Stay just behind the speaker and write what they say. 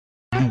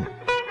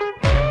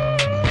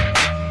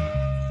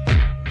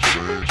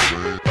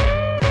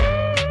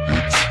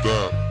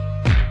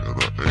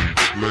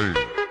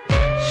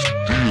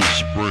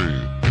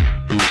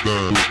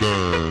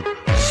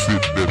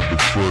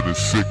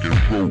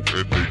smoke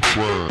and they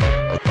grind.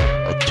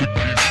 I took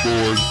these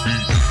boys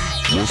beat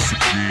once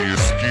again.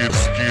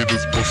 Skin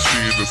is my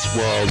skin, that's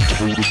why I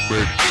told them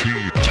back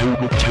 10. Told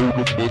them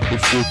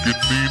motherfucking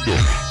Nina.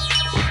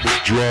 On the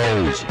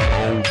draws, I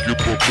don't give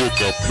a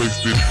fuck, I placed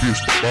that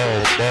pistol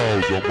balls.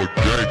 I'm a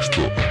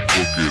gangster,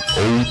 fucking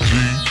OG,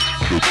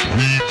 the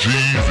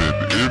PGs, and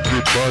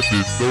everybody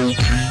know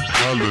me.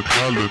 Hollin',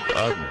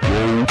 I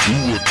roll, do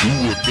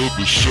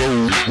another show.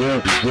 It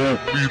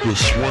won't be the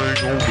swing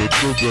on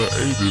another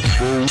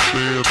 84.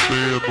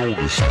 Stand on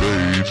the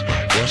stage,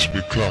 watch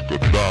me clock $1.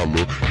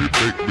 It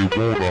make me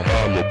wanna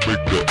holler,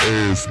 make the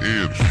ass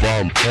end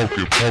follow.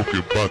 Talking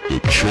about the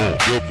trunk,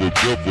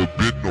 never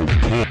been no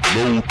pump.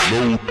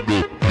 Load the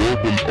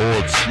double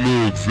odd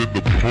slugs in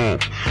the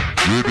pump.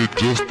 Ready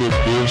just a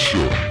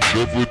busher.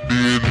 Never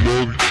did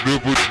love you,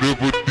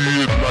 never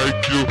did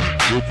like you,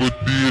 never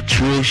did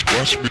trust.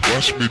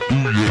 Watch me do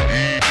your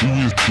end,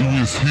 do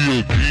his heel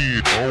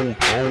again.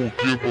 I don't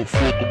give a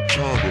fuck, I'm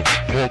tryna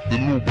park the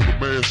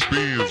aluminum ass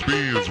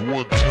Benz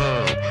one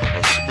time.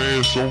 I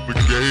smash on the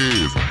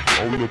gas,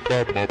 all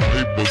about my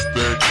paper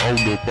stack, all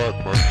about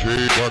my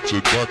cash. Watch a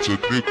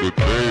nigga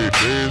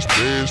dash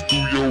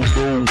through your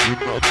nose when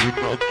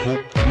I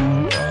come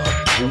through.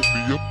 Hold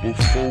me up a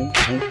 4,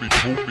 hold me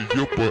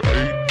up a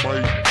 8,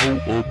 might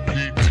hold a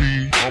PT.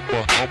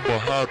 I'ma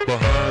hide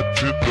behind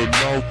till the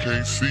law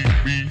can't see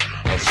me.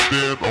 I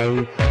stand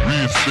on,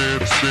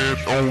 stand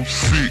on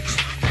 6.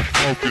 I'm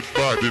talking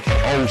about in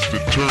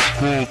Austin, turn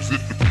crumbs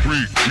in the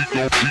creek. We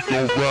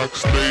gon' rock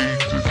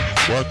stages,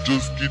 watch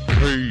us get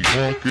paid.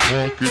 Park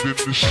it in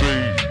the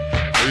shade.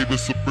 Maybe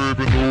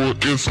Suburban or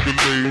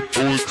Escalade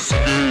or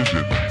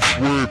Excursion.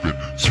 Swerving,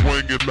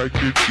 swinging like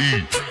it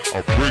E.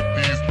 I break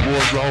these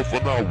boys off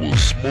and I will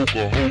smoke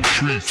a whole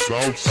tree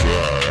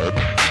southside.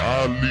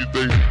 I'll leave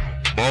they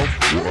mouth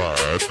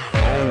wide. I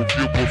don't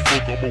give a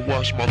fuck, I'ma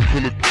wash my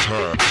color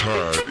tide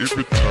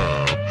every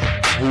time.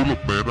 Hold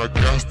up, man, I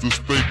got to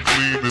stay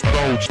clean and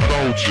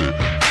stodgy.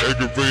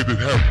 Aggravated,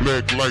 half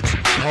black like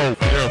some cow,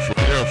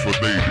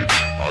 caffeinated.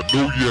 I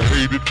know you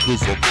hate it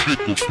cause I'm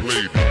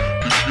nickel-plated.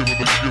 Just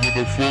giving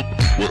a fuck,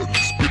 but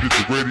spit it,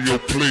 the radio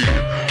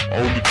playing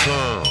all the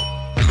time.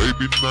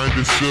 Maybe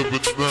 97.9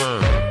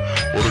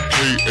 or the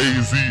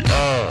KAZI.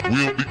 We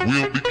don't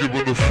be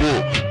giving a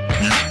fuck.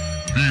 We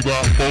leave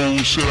our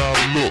phones, shit out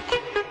of luck.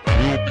 We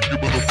don't be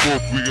giving a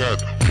fuck. We got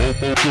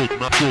Momo cook,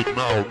 not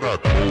Momo.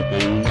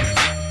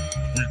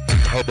 We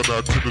hopping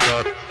out, taking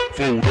out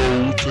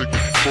photos,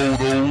 taking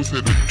photos,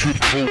 and the trip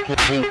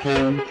cold.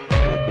 One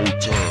more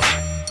time.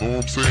 Know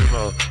what I'm saying?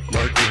 I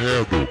like to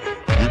have the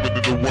women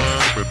in the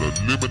wine and the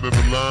lemon in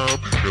the lime,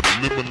 and the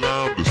lemon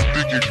lime, the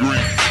sticky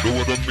green. Know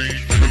what I mean?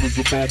 Killers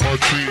up on my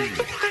team.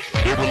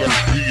 Never like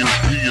P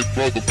and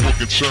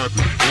motherfucking shine to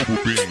the bubble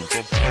beams.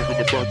 I'm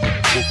talking about the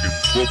fucking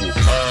bubble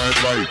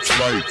lights.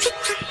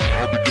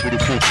 I'll be giving a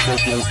fuck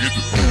smoke on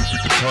interviews. We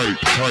can tight.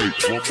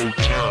 One more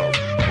time.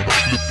 When I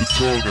flip the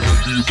tongue and I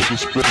leave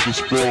with the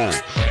sprung.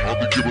 I'll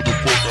be giving a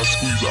fuck, I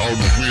squeeze all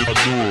the wind. I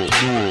know.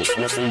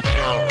 One more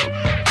time.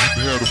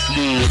 Had a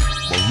flood,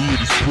 my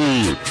hood is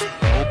pud.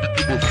 I don't be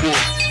giving a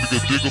fuck, nigga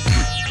dig up the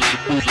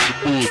bush in the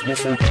bud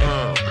one more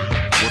time.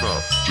 When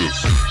I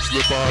just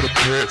slip out of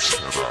patch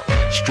and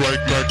I strike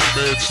like a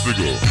match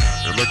nigga.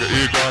 And like an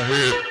egg I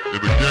had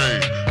in the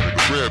game, in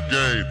the rap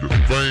game, the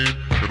fame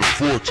and the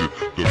fortune,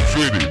 the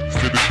fitty,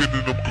 steady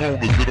fitting them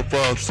corners in a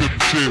 5-7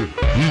 Chevy.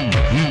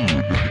 Good,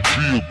 it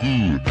feel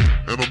good,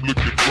 and I'm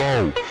looking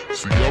raw.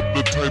 See, I'm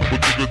the type of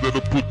nigga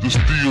that'll put the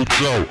steel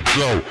jaw.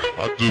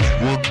 I just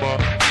run my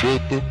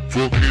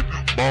motherfucking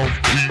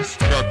mouthpiece.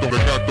 I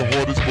got the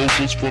hardest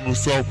vocals from the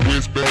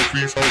southwest,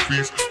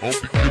 southeast. I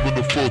don't be giving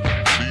a fuck.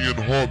 Me and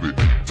Harvey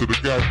to the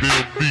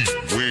goddamn beat.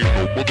 We ain't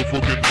no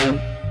motherfucking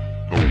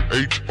no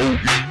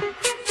H-O-E,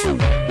 no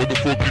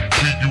motherfucking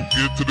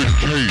P-U-N to the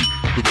K,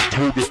 to the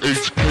total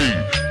HK.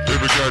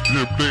 Every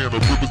goddamn day and I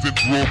represent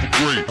Grover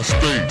Gray. I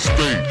stay. It's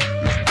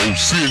no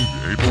city,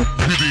 ain't no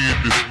pity in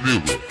this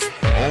nigga.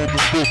 All the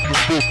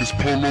focus,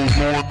 polos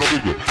on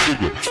nigga.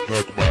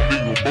 Like my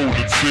nigga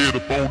Molden said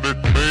upon that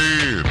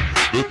man.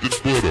 Nothing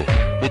but a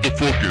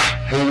motherfucking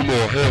hole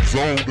or half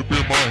zone up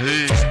in my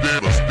hand.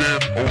 Stand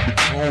on the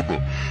corner,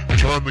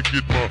 trying to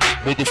get my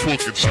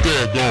motherfucking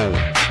stack on.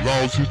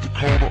 Laws hit the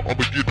corner,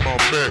 I'ma get my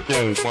back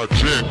on. My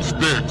jack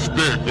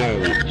stack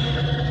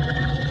on.